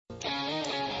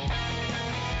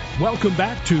Welcome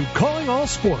back to Calling All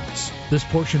Sports. This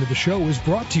portion of the show is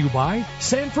brought to you by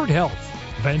Sanford Health,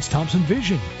 Vance Thompson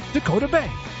Vision, Dakota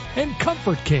Bank, and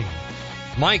Comfort King.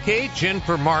 Mike H. in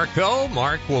for Marco.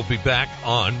 Mark will be back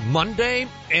on Monday,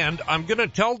 and I'm going to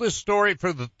tell this story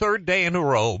for the third day in a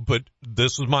row, but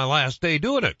this is my last day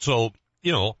doing it, so,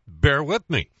 bear with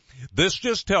me. This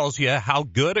just tells you how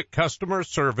good at customer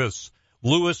service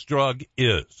Lewis Drug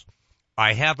is.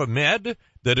 I have a med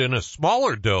that in a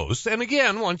smaller dose, and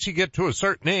again, once you get to a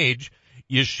certain age,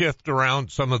 you shift around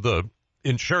some of the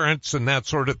insurance and that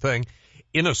sort of thing.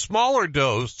 In a smaller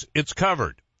dose, it's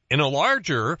covered. In a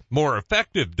larger, more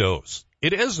effective dose,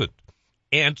 it isn't.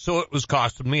 And so it was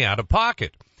costing me out of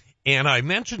pocket. And I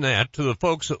mentioned that to the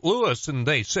folks at Lewis, and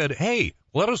they said, hey,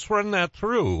 let us run that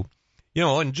through,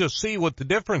 and just see what the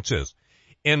difference is.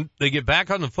 And they get back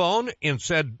on the phone and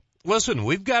said, listen,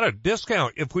 we've got a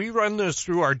discount. If we run this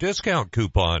through our discount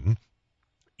coupon,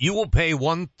 you will pay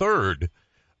 1/3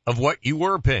 of what you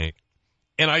were paying.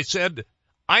 And I said,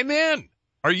 I'm in.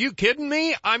 Are you kidding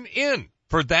me? I'm in.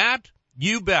 For that,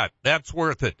 you bet. That's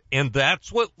worth it. And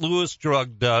that's what Lewis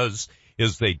Drug does,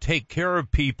 is they take care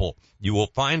of people. You will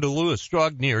find a Lewis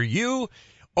Drug near you.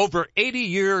 Over 80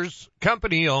 years,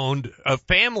 company-owned,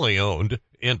 family-owned,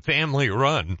 and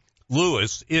family-run.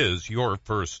 Lewis is your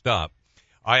first stop.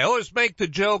 I always make the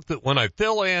joke that when I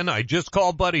fill in, I just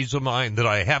call buddies of mine that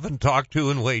I haven't talked to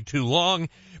in way too long,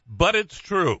 but it's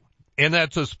true. And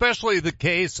that's especially the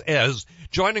case as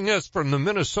joining us from the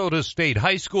Minnesota State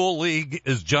High School League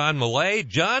is John Millea.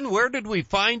 John, where did we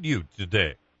find you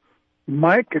today?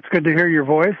 Mike, it's good to hear your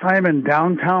voice. I'm in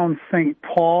downtown St.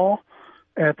 Paul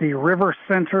at the River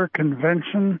Center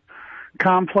Convention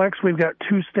Complex. We've got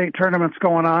 2 state tournaments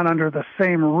going on under the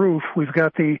same roof. We've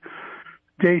got the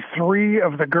Day 3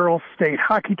 of the Girls State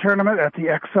Hockey Tournament at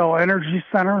the XL Energy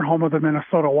Center, home of the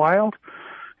Minnesota Wild.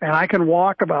 And I can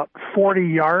walk about 40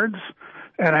 yards,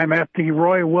 and I'm at the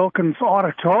Roy Wilkins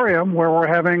Auditorium, where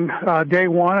we're having day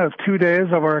 1 of 2 days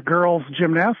of our girls'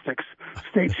 gymnastics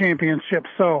state championship.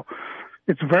 So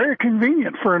it's very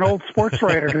convenient for an old sports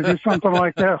writer to do something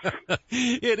like this.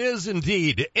 It is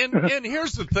indeed. And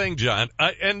here's the thing, John,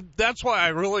 and that's why I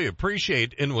really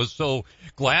appreciate and was so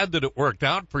glad that it worked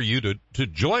out for you to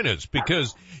join us,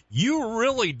 because you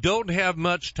really don't have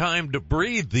much time to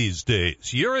breathe these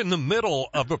days. You're in the middle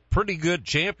of a pretty good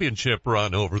championship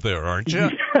run over there, aren't you?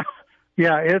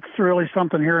 Yeah, it's really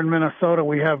something here in Minnesota.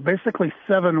 We have basically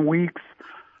 7 weeks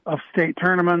of state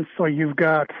tournaments. So you've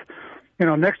got,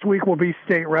 next week will be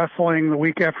state wrestling. The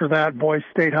week after that, boys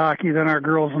state hockey, then our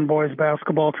girls and boys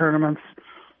basketball tournaments.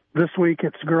 This week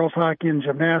it's girls hockey and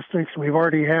gymnastics. We've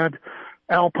already had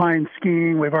alpine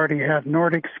skiing. We've already had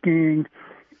Nordic skiing.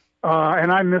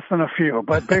 And I'm missing a few.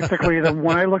 But basically,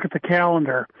 when I look at the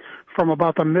calendar, from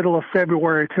about the middle of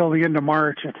February till the end of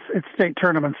March, it's state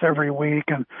tournaments every week.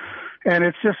 And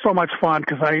it's just so much fun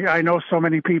because I know so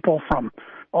many people from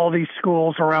all these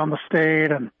schools around the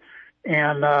state, and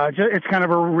it's kind of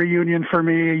a reunion for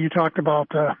me. You talked about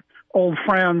old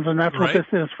friends, and that's what this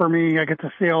is for me. I get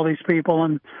to see all these people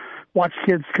and watch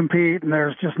kids compete, and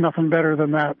there's just nothing better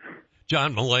than that.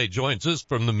 John Millea joins us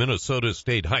from the Minnesota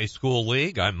State High School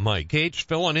League. I'm Mike H.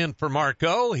 filling in for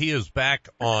Marco. He is back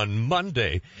on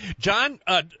Monday. John,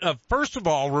 first of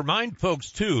all, remind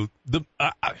folks too,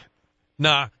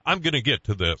 I'm going to get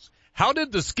to this. How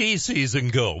did the ski season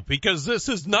go? Because this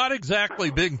has not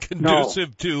exactly been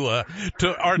conducive to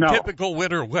our typical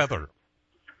winter weather.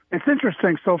 It's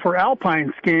interesting. So for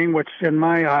alpine skiing, which in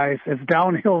my eyes is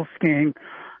downhill skiing,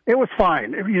 it was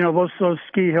fine. Those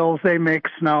ski hills, they make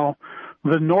snow.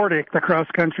 The Nordic, the cross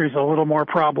country, is a little more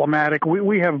problematic.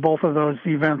 We have both of those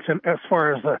events as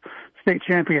far as the state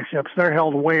championships. They're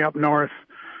held way up north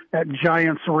at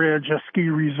Giants Ridge, a ski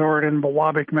resort in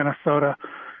Biwabik, Minnesota.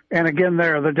 And again,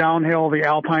 the downhill, the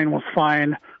alpine was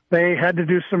fine. They had to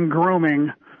do some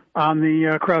grooming on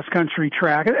the cross-country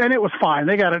track, and it was fine.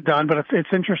 They got it done, but it's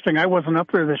interesting. I wasn't up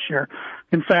there this year.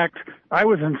 In fact, I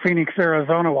was in Phoenix,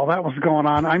 Arizona while that was going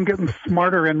on. I'm getting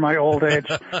smarter in my old age.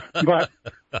 But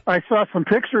I saw some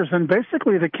pictures, and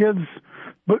basically the kids,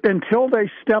 until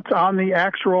they stepped on the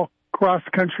actual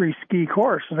cross-country ski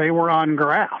course, they were on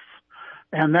grass.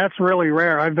 And that's really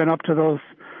rare. I've been up to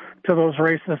those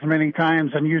races many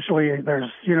times, and usually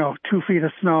there's 2 feet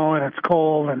of snow and it's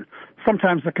cold, and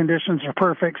sometimes the conditions are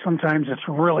perfect, sometimes it's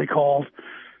really cold.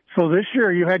 So this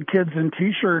year you had kids in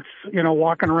T-shirts,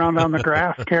 walking around on the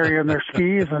grass carrying their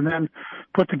skis, and then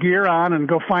put the gear on and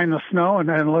go find the snow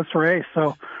and let's race.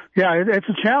 So yeah, it's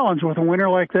a challenge with a winter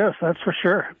like this, that's for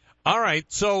sure. All right,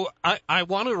 so I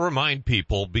want to remind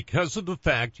people, because of the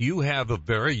fact you have a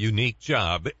very unique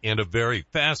job and a very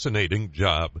fascinating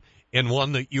job, and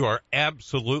one that you are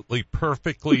absolutely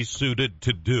perfectly suited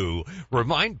to do.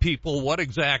 Remind people what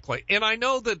exactly, and I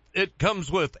know that it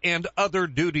comes with and other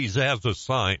duties as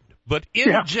assigned, but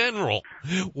in general,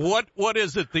 what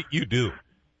is it that you do?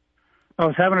 I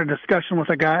was having a discussion with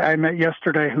a guy I met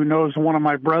yesterday who knows one of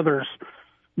my brothers.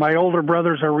 My older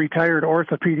brother's a retired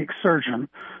orthopedic surgeon.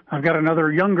 I've got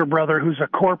another younger brother who's a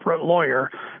corporate lawyer.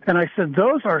 And I said,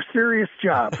 those are serious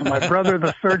jobs. My brother,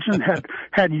 the surgeon,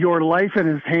 had your life in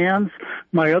his hands.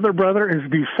 My other brother is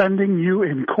defending you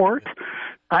in court.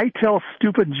 I tell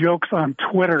stupid jokes on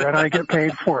Twitter and I get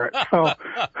paid for it. So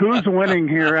who's winning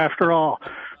here after all?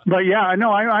 But yeah, I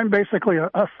know I'm basically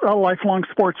a lifelong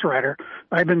sports writer.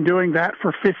 I've been doing that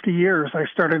for 50 years. I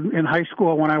started in high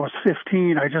school when I was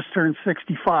 15. I just turned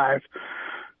 65.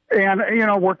 And,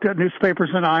 worked at newspapers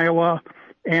in Iowa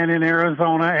and in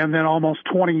Arizona, and then almost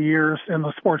 20 years in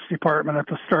the sports department at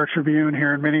the Star Tribune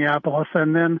here in Minneapolis.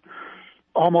 And then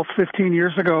almost 15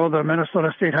 years ago, the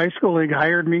Minnesota State High School League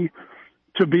hired me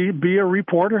to be a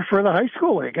reporter for the high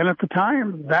school league. And at the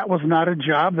time, that was not a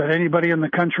job that anybody in the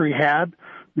country had,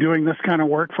 doing this kind of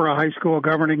work for a high school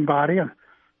governing body. And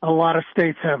a lot of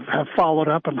states have followed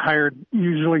up and hired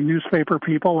usually newspaper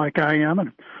people like I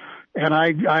am. And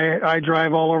I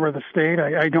drive all over the state.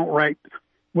 I don't write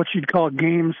what you'd call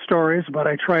game stories, but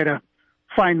I try to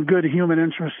find good human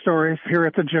interest stories. Here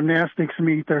at the gymnastics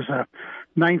meet, there's a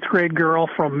 9th grade girl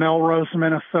from Melrose,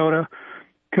 Minnesota,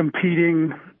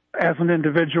 competing as an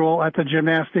individual at the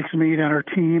gymnastics meet, and her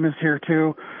team is here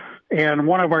too. And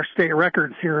one of our state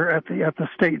records here at the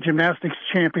state gymnastics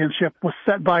championship was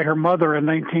set by her mother in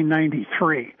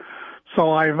 1993.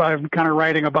 So I'm kind of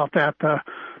writing about that.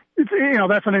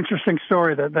 That's an interesting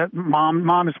story that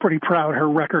mom is pretty proud. Her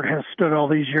record has stood all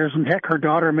these years, and heck, her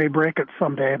daughter may break it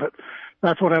someday. But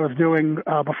that's what I was doing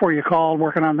before you called,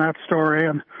 working on that story.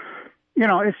 And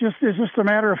it's just a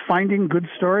matter of finding good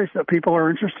stories that people are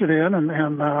interested in,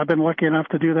 and I've been lucky enough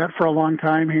to do that for a long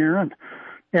time here.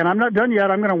 And I'm not done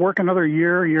yet. I'm going to work another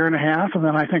year and a half, and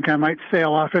then I think I might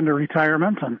sail off into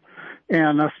retirement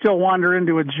and still wander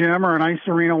into a gym or an ice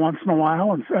arena once in a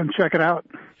while and check it out.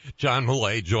 John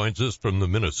Millea joins us from the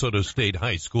Minnesota State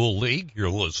High School League. You're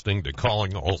listening to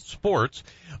Calling All Sports.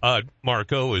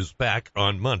 Marco is back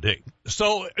on Monday.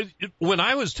 So when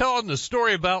I was telling the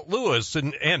story about Lewis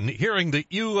and hearing that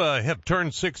you have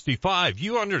turned 65,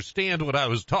 you understand what I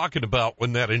was talking about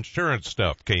when that insurance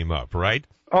stuff came up, right?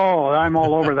 Oh, I'm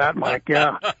all over that, Mike.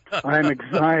 Yeah,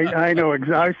 I know.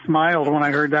 I smiled when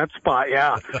I heard that spot.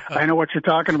 Yeah, I know what you're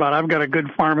talking about. I've got a good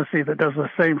pharmacy that does the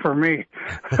same for me.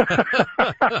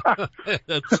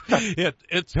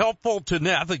 It's helpful to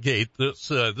navigate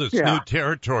this new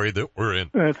territory that we're in.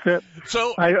 That's it.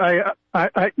 So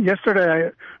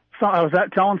yesterday I was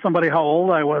telling somebody how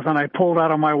old I was, and I pulled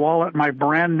out of my wallet my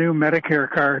brand new Medicare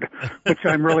card, which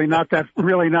I'm really not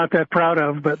that proud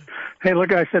of. But hey,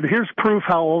 look, I said, here's proof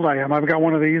how old I am. I've got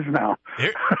one of these now.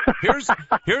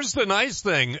 Here's the nice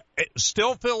thing.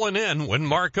 Still filling in when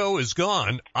Marco is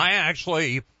gone. I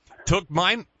actually took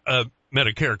my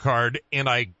Medicare card and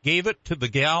I gave it to the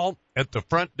gal at the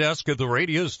front desk of the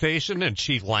radio station, and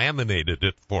she laminated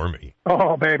it for me.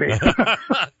 Oh, baby.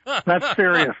 That's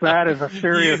serious. That is a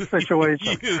serious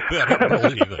situation. You better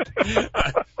believe it.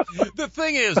 The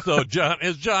thing is, though, John,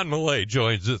 as John Millea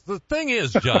joins us, the thing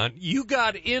is, John, you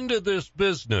got into this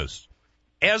business,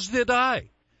 as did I,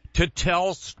 to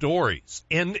tell stories,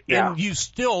 and you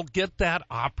still get that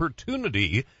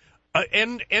opportunity,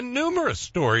 and numerous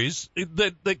stories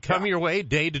that come your way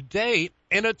day to day.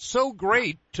 And it's so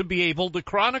great to be able to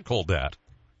chronicle that.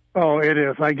 Oh, it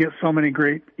is. I get so many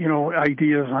great,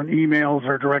 ideas on emails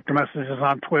or direct messages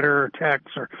on Twitter or text,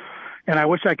 and I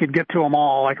wish I could get to them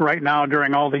all. Like right now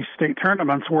during all these state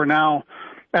tournaments, we're now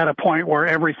at a point where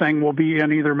everything will be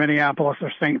in either Minneapolis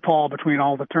or St. Paul between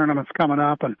all the tournaments coming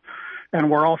up.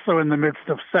 And we're also in the midst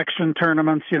of section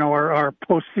tournaments, our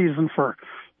postseason for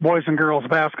boys and girls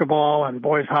basketball and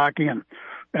boys hockey,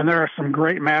 and there are some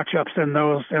great matchups in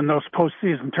those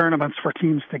postseason tournaments for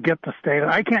teams to get to state.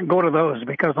 I can't go to those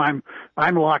because I'm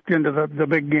locked into the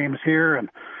big games here,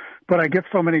 but I get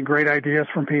so many great ideas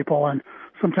from people, and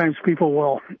sometimes people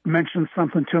will mention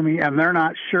something to me and they're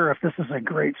not sure if this is a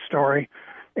great story.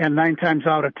 And 9 times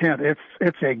out of 10,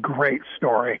 it's a great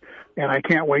story, and I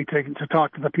can't wait to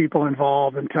talk to the people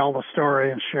involved and tell the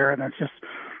story and share it. And it's just,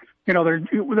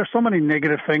 there's so many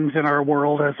negative things in our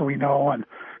world, as we know, and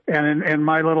in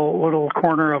my little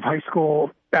corner of high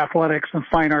school athletics and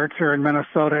fine arts here in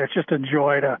Minnesota, it's just a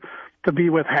joy to be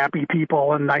with happy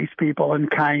people and nice people and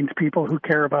kind people who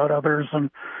care about others,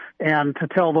 and to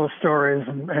tell those stories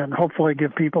and hopefully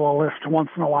give people a lift once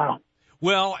in a while.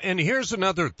 Well, and here's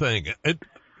another thing.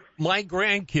 my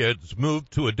grandkids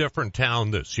moved to a different town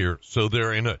this year, so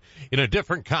they're in a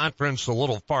different conference a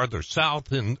little farther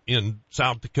south in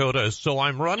South Dakota. So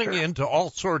I'm running into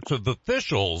all sorts of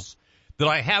officials that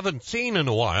I haven't seen in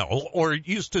a while or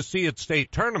used to see at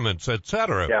state tournaments, et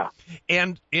cetera. Yeah.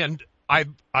 And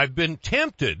I've been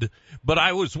tempted, but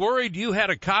I was worried you had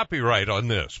a copyright on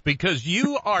this because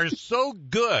you are so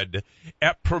good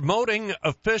at promoting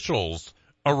officials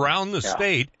around the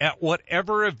state at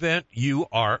whatever event you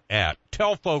are at.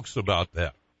 Tell folks about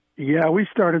that. Yeah, we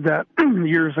started that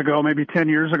years ago, maybe 10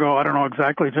 years ago. I don't know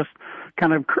exactly. Just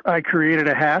kind of, I created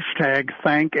a hashtag,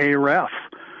 Thank a Ref.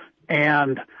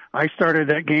 And I started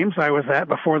at games I was at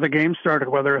before the game started,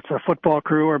 whether it's a football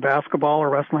crew or basketball or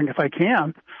wrestling, if I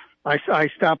can. I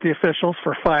stop the officials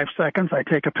for 5 seconds. I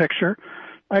take a picture.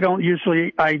 I don't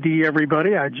usually ID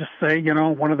everybody. I just say,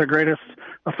 one of the greatest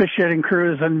officiating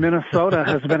crews in Minnesota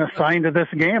has been assigned to this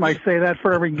game. I say that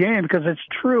for every game because it's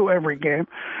true every game.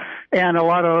 And a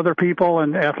lot of other people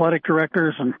and athletic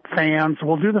directors and fans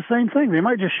will do the same thing. They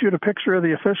might just shoot a picture of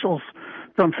the officials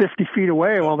from 50 feet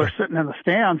away while they're sitting in the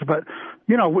stands. But,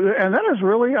 and that is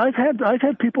really, I've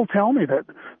had people tell me that,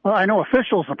 I know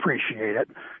officials appreciate it.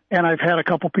 And I've had a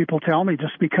couple people tell me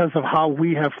just because of how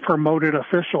we have promoted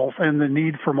officials and the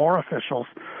need for more officials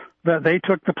that they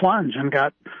took the plunge and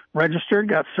got registered,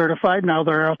 got certified. Now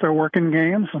they're out there working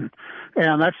games.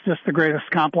 And that's just the greatest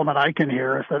compliment I can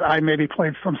hear is that I maybe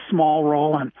played some small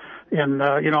role in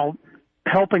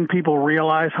helping people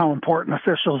realize how important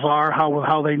officials are,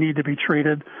 how they need to be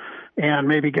treated, and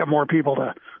maybe get more people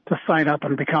to sign up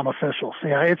and become officials.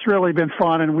 Yeah, it's really been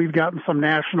fun, and we've gotten some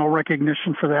national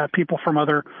recognition for that. People from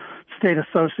other state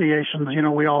associations,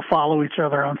 we all follow each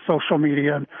other on social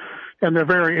media, and they're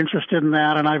very interested in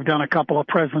that. And I've done a couple of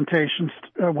presentations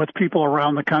with people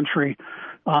around the country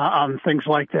on things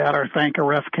like that, our Thank a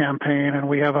Ref campaign, and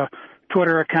we have a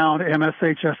Twitter account,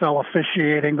 MSHSL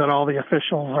Officiating, that all the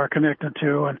officials are connected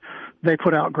to, and they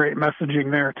put out great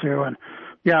messaging there too. And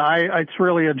yeah, it's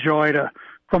really a joy to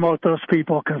promote those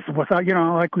people because without,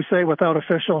 like we say, without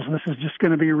officials, this is just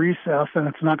going to be recess and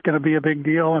it's not going to be a big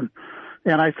deal. And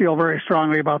I feel very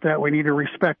strongly about that. We need to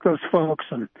respect those folks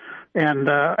and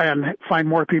find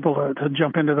more people to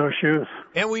jump into those shoes.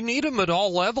 And we need them at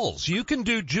all levels. You can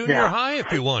do junior high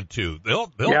if you want to. They'll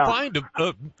find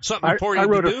something for you to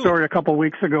do. I wrote a story a couple of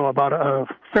weeks ago about a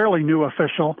fairly new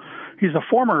official. He's a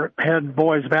former head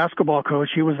boys basketball coach.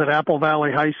 He was at Apple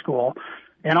Valley High School.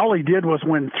 And all he did was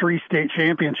win 3 state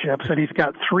championships, and he's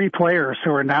got 3 players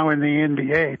who are now in the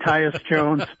NBA, Tyus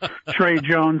Jones, Trey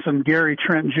Jones, and Gary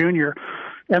Trent Jr.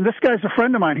 And this guy's a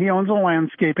friend of mine. He owns a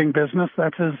landscaping business.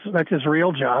 That's his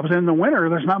real job. In the winter,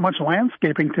 there's not much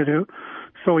landscaping to do.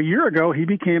 So a year ago, he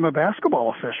became a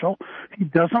basketball official. He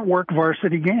doesn't work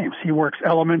varsity games. He works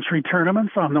elementary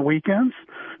tournaments on the weekends.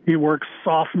 He works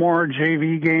sophomore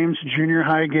JV games, junior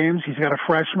high games. He's got a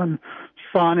freshman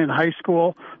son in high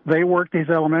school. They work these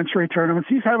elementary tournaments.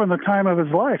 He's having the time of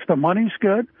his life. The money's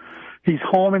good. He's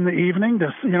home in the evening.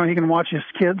 He can watch his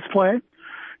kids play.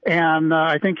 And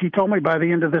I think he told me by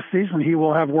the end of this season he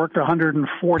will have worked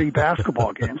 140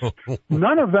 basketball games.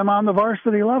 None of them on the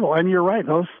varsity level. And you're right;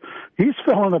 he's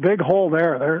filling a big hole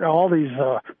there. There are all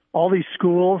these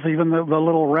schools, even the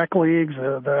little rec leagues,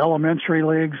 the elementary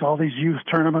leagues, all these youth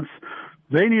tournaments.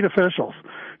 They need officials.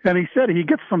 And he said he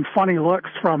gets some funny looks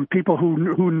from people who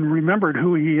remembered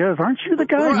who he is. Aren't you the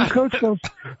guy who coached those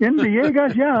NBA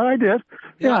guys? Yeah, I did.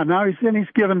 Yeah, now he's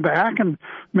giving back and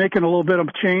making a little bit of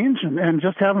change and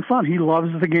just having fun. He loves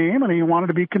the game, and he wanted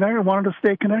to be connected, wanted to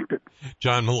stay connected.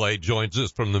 John Millea joins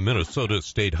us from the Minnesota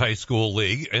State High School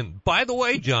League. And by the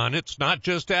way, John, it's not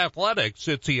just athletics,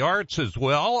 it's the arts as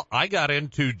well. I got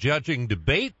into judging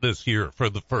debate this year for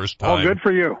the first time. Oh, good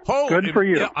for you. Good for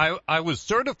you. Yeah, I was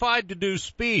certified to do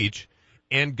speech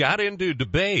and got into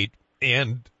debate,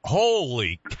 and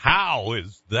holy cow,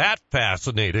 is that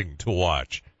fascinating to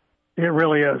watch. It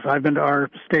really is. I've been to our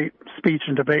state speech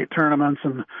and debate tournaments,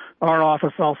 and our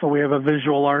office also, we have a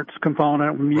visual arts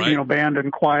component, right. Band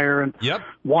and choir and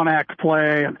one-act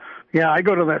play. And yeah, I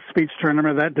go to that speech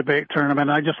tournament, that debate tournament.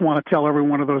 I just want to tell every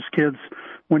one of those kids,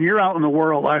 when you're out in the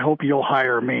world, I hope you'll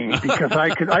hire me because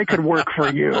I could work for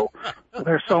you.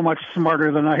 They're so much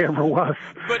smarter than I ever was.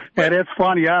 And it's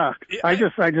fun, yeah. I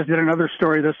just did another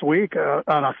story this week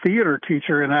on a theater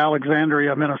teacher in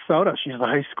Alexandria, Minnesota. She's a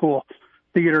high school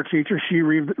theater teacher. She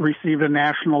received a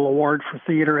national award for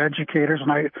theater educators.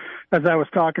 And as I was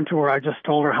talking to her, I just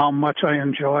told her how much I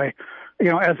enjoy,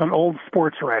 as an old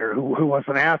sports writer who was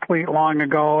an athlete long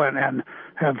ago and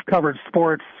have covered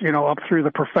sports, up through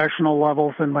the professional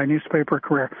levels in my newspaper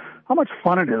career, how much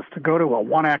fun it is to go to a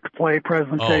one-act play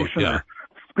presentation or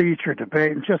speech or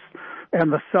debate,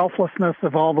 and the selflessness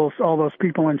of all those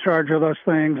people in charge of those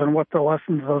things and what the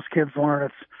lessons those kids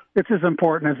learn. It's as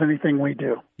important as anything we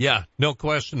do. Yeah, no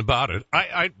question about it.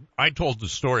 I told the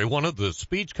story. One of the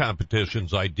speech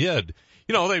competitions I did,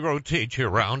 they rotate you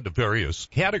around to various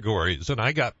categories, and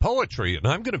I got poetry. And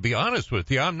I'm going to be honest with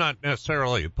you, I'm not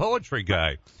necessarily a poetry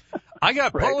guy. I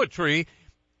got Right. poetry.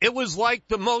 It was like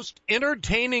the most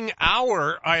entertaining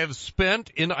hour I have spent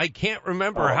in I can't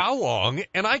remember how long,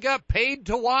 and I got paid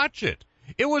to watch it.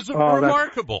 It was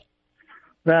remarkable.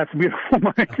 That's beautiful,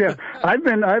 Mike. Yeah. I've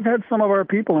had some of our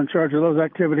people in charge of those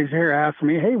activities here ask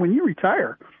me, "Hey, when you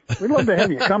retire, we'd love to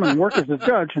have you come and work as a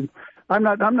judge." And I'm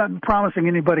not promising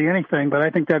anybody anything, but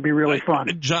I think that'd be really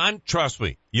fun. John, trust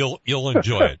me, you'll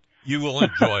enjoy it. You will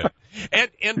enjoy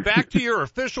it. And back to your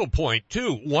official point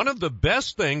too. One of the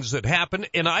best things that happened,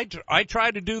 and I try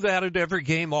to do that at every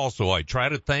game also. I try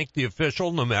to thank the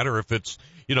official, no matter if it's,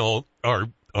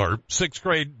 our sixth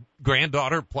grade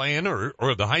granddaughter playing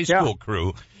or the high school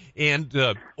crew. And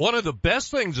one of the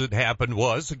best things that happened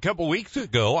was a couple weeks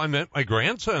ago, I'm at my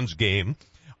grandson's game.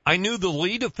 I knew the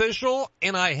lead official,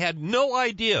 and I had no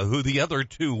idea who the other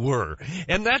two were.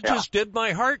 And that just did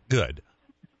my heart good.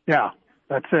 Yeah,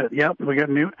 that's it. Yep, we got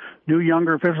new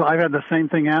younger officials. I've had the same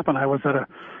thing happen. I was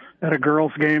at a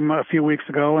girls' game a few weeks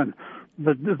ago, and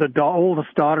the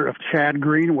oldest daughter of Chad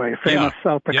Greenway, famous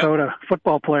South Dakota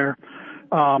football player.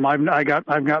 I've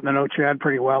gotten to know Chad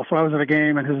pretty well. So I was at a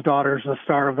game, and his daughter's the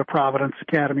star of the Providence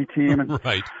Academy team, and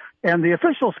right. And the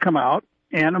officials come out,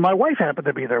 and my wife happened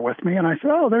to be there with me, and I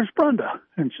said, "Oh, there's Brenda,"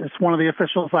 and it's one of the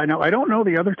officials I know. I don't know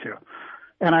the other two,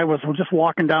 and I was just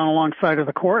walking down alongside of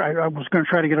the court. I was going to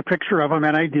try to get a picture of them,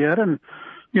 and I did, and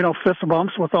fist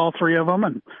bumps with all three of them,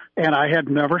 and I had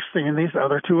never seen these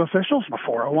other two officials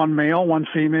before, one male, one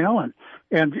female,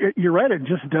 and you're right, it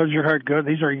just does your heart good.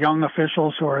 These are young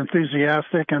officials who are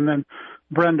enthusiastic, and then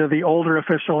Brenda, the older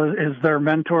official, is their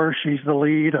mentor. She's the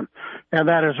lead, and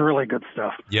that is really good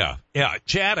stuff. Yeah.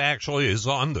 Chad actually is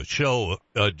on the show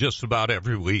just about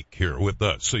every week here with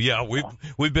us. So yeah,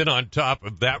 we've been on top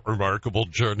of that remarkable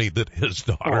journey that his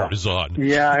daughter is on.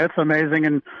 Yeah, it's amazing,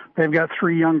 and they've got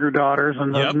three younger daughters,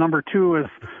 and the number two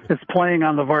is playing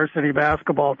on the varsity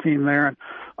basketball team there. And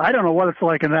I don't know what it's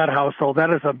like in that household. That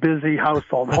is a busy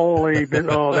household.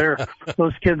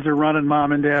 Those kids are running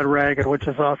mom and dad ragged, which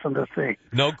is awesome to see.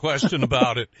 No question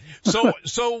about it.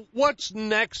 So what's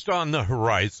next on the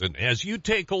horizon as you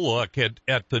take a look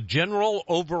at the general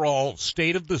overall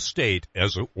state of the state,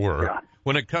 as it were,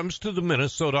 when it comes to the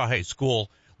Minnesota High School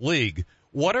League?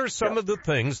 What are some of the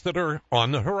things that are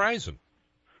on the horizon?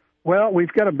 Well,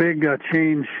 we've got a big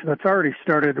change that's already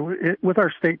started with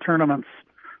our state tournaments.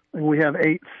 We have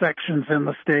 8 sections in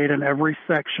the state, and every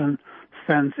section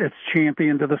sends its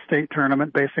champion to the state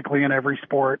tournament, basically in every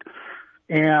sport.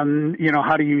 And,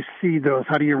 how do you seed those?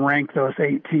 How do you rank those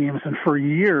 8 teams? And for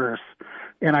years,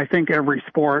 and I think every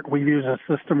sport, we use a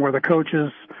system where the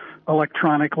coaches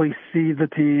electronically seed the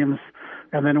teams,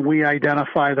 and then we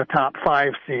identify the top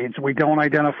 5 seeds. We don't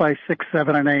identify 6,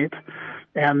 7, and 8.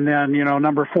 And then,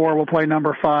 number 4 will play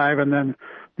number 5, and then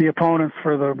the opponents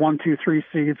for the 1, 2, 3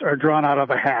 seeds are drawn out of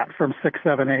a hat from 6,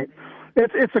 7, 8.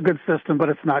 It's a good system, but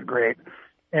it's not great.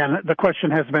 And the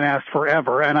question has been asked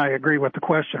forever, and I agree with the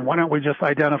question. Why don't we just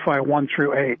identify 1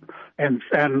 through 8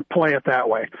 and play it that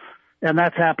way? And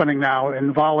that's happening now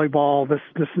in volleyball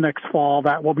this next fall.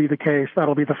 That will be the case.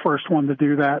 That'll be the first one to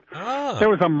do that. There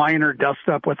was a minor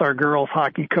dust-up with our girls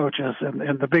hockey coaches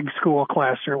in the big school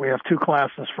class here. We have 2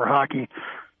 classes for hockey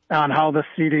on how the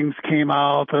seedings came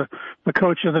out. The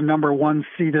coach of the number 1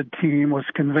 seeded team was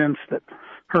convinced that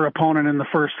her opponent in the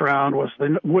first round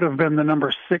would have been the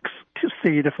number 6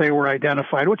 seed if they were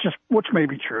identified, which may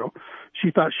be true. She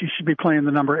thought she should be playing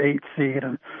the number 8 seed,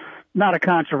 and not a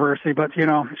controversy, but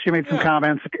she made some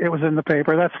comments. It was in the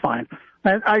paper. That's fine.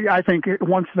 I think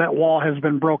once that wall has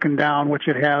been broken down, which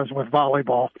it has with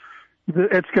volleyball,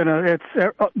 it's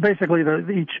basically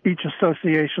each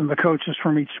association, the coaches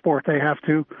from each sport, they have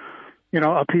to,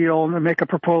 appeal and make a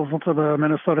proposal to the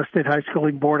Minnesota State High School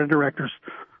League Board of Directors.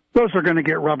 Those are going to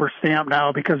get rubber stamped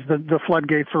now because the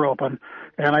floodgates are open,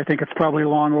 and I think it's probably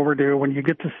long overdue. When you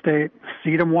get to state,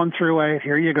 seed them 1 through 8.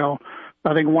 Here you go.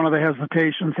 I think one of the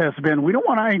hesitations has been we don't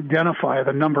want to identify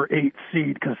the number 8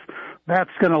 seed because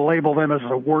that's going to label them as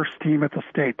the worst team at the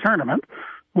state tournament,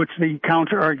 which the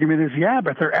counter argument is,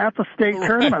 but they're at the state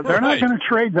tournament. They're not going to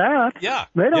trade that. Yeah.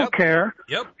 They don't care.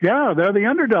 Yep. Yeah, they're the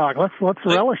underdog. Let's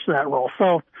relish that role.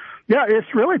 So, yeah, it's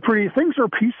really pretty. Things are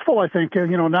peaceful, I think,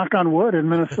 knock on wood in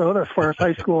Minnesota as far as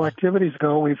high school activities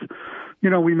go. We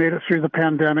made it through the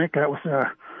pandemic. That was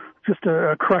just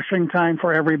a crushing time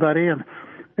for everybody. And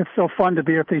it's so fun to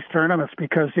be at these tournaments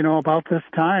because, about this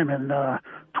time in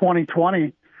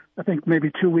 2020, I think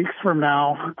maybe 2 weeks from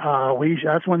now,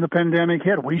 that's when the pandemic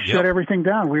hit. We shut everything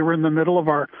down. We were in the middle of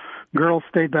our girls'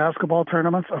 state basketball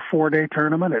tournaments, a 4-day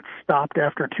tournament. It stopped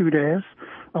after 2 days.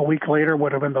 A week later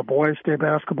would have been the boys' state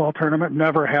basketball tournament,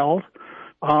 never held.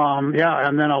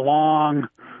 And then a long,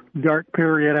 dark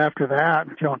period after that,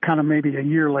 kind of maybe a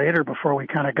year later before we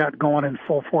kind of got going in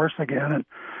full force again. And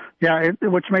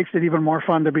which makes it even more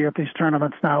fun to be at these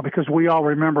tournaments now because we all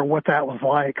remember what that was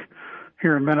like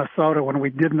here in Minnesota when we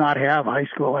did not have high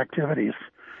school activities.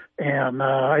 And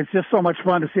it's just so much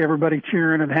fun to see everybody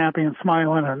cheering and happy and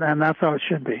smiling, and that's how it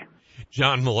should be.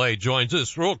 John Millea joins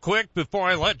us real quick before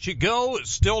I let you go.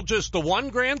 Still just the one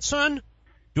grandson?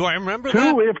 Do I remember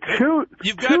that? We have two.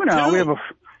 You've got two now. two. We have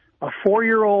a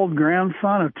 4-year-old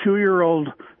grandson, a 2-year-old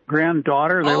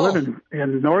granddaughter. They live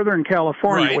in Northern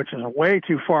California, which is way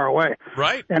too far away.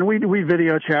 Right. And we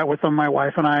video chat with them, my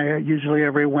wife and I, usually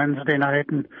every Wednesday night.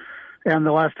 And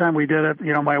the last time we did it,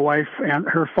 my wife and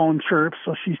her phone chirps,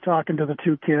 so she's talking to the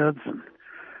two kids,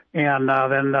 and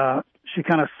then she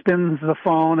kind of spins the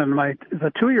phone, and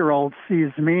the 2-year-old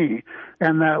sees me,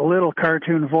 and that little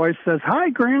cartoon voice says, "Hi,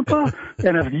 Grandpa."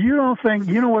 And if you don't think,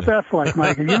 you know what that's like,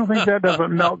 Mike, if you don't think that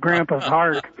doesn't melt Grandpa's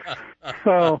heart.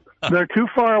 So they're too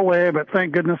far away, but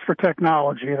thank goodness for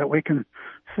technology that we can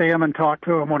see them and talk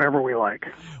to them whenever we like.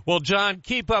 Well, John,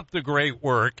 keep up the great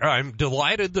work. I'm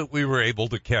delighted that we were able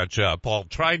to catch up. I'll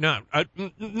try not.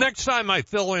 Next time I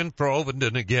fill in for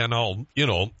Ovenden again, I'll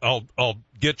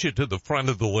get you to the front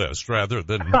of the list rather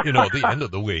than the end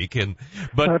of the week.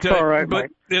 But that's all right, but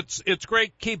Mike. It's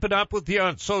great keeping up with you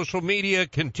on social media.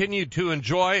 Continue to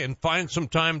enjoy and find some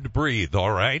time to breathe.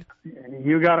 All right.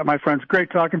 You got it, my friends.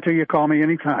 Great talking to you. Call me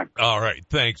anytime. All right.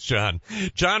 Thanks, John.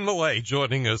 John Millea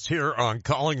joining us here on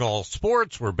Calling All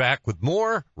Sports. We're back with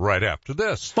more right after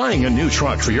this. Buying a new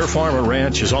truck for your farm or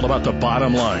ranch is all about the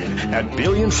bottom line. At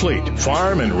Billion Fleet,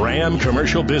 Farm and Ram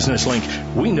Commercial Business Link,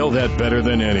 we know that better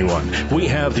than anyone. We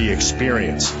have the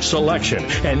experience, selection,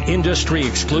 and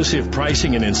industry-exclusive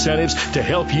pricing and incentives to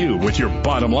help you with your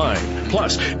bottom line.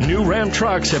 Plus, new Ram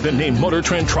trucks have been named Motor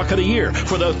Trend Truck of the Year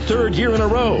for the 3rd year in a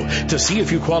row. To see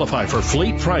if you qualify for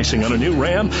fleet pricing on a new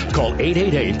Ram, call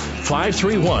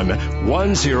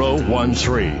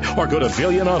 888-531-1013 or go to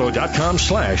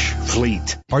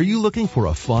billionauto.com/fleet. Are you looking for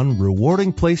a fun,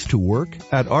 rewarding place to work?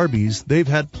 At Arby's, they've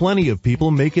had plenty of people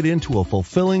make it into a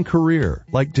fulfilling career,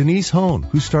 like Denise Hone,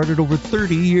 who started over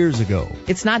 30 years ago.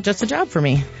 It's not just a job for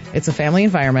me. It's a family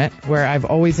environment where I've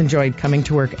always enjoyed coming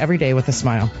to work every day with a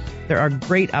smile. There are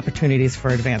great opportunities for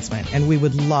advancement, and we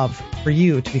would love for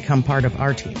you to become part of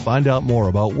our team. Find out more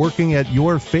about working at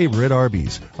your favorite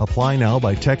Arby's. Apply now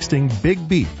by texting Big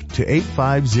Beef to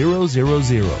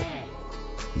 85000.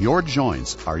 Your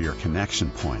joints are your connection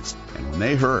points, and when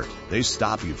they hurt, they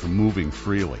stop you from moving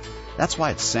freely. That's why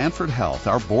at Sanford Health,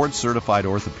 our board-certified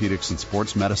orthopedics and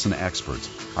sports medicine experts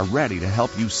are ready to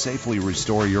help you safely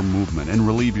restore your movement and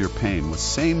relieve your pain with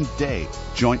same-day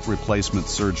joint replacement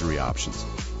surgery options.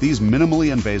 These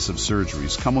minimally invasive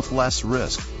surgeries come with less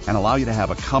risk and allow you to have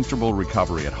a comfortable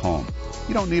recovery at home.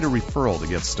 You don't need a referral to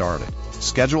get started.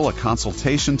 Schedule a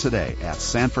consultation today at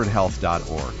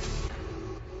sanfordhealth.org.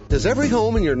 Does every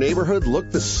home in your neighborhood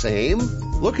look the same?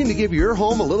 Looking to give your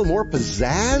home a little more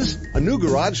pizzazz? A new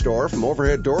garage door from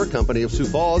Overhead Door Company of Sioux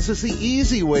Falls is the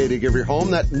easy way to give your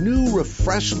home that new,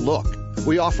 refreshed look.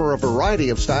 We offer a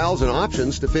variety of styles and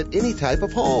options to fit any type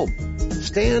of home.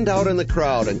 Stand out in the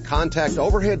crowd and contact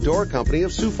Overhead Door Company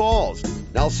of Sioux Falls.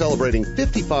 Now celebrating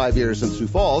 55 years in Sioux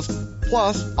Falls,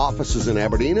 plus offices in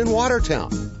Aberdeen and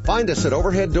Watertown. Find us at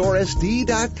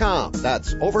overheaddoorsd.com.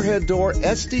 That's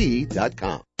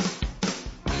overheaddoorsd.com.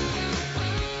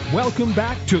 Welcome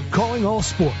back to Calling All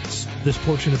Sports. This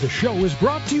portion of the show is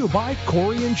brought to you by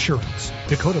Corey Insurance,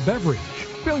 Dakota Beverage,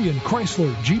 Billion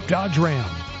Chrysler Jeep Dodge Ram,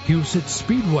 Huset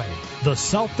Speedway, the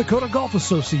South Dakota Golf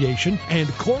Association, and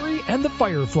Corey and the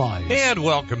Fireflies. And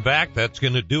welcome back. That's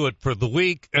going to do it for the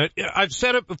week. I've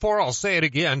said it before. I'll say it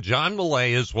again. John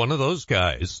Millea is one of those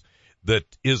guys that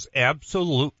is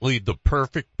absolutely the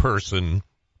perfect person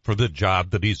for the job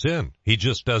that he's in. He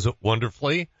just does it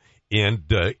wonderfully and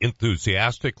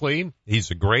enthusiastically.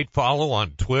 He's a great follow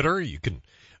on Twitter. You can,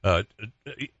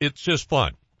 it's just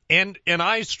fun. And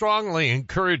I strongly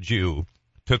encourage you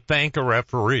to thank a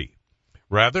referee.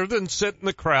 Rather than sit in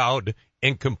the crowd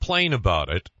and complain about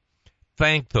it,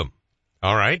 thank them.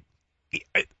 All right?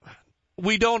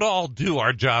 We don't all do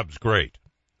our jobs great.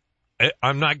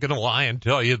 I'm not going to lie and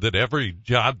tell you that every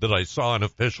job that I saw an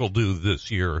official do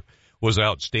this year was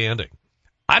outstanding.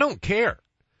 I don't care,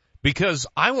 because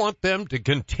I want them to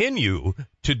continue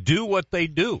to do what they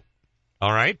do.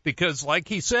 All right? Because like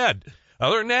he said,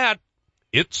 other than that,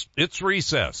 it's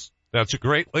recess. That's a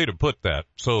great way to put that.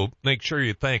 So make sure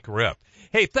you thank a rep.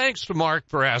 Hey, thanks to Mark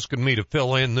for asking me to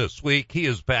fill in this week. He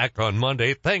is back on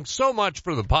Monday. Thanks so much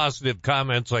for the positive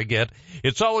comments I get.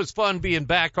 It's always fun being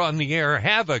back on the air.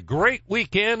 Have a great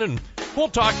weekend, and we'll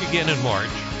talk again in March.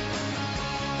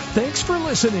 Thanks for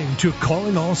listening to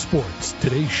Calling All Sports.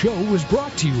 Today's show was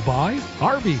brought to you by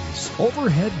Arby's,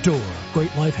 Overhead Door,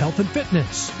 Great Life Health and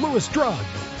Fitness, Lewis Drug,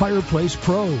 Fireplace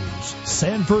Pros,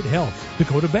 Sanford Health,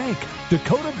 Dakota Bank,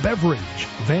 Dakota Beverage,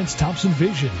 Vance Thompson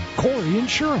Vision, Corey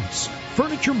Insurance,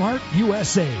 Furniture Mart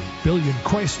USA, Billion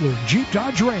Chrysler Jeep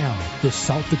Dodge Ram, the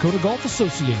South Dakota Golf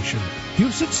Association,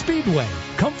 Houston Speedway,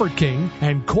 Comfort King,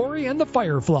 and Corey and the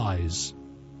Fireflies.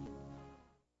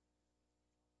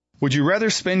 Would you rather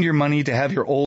spend your money to have your old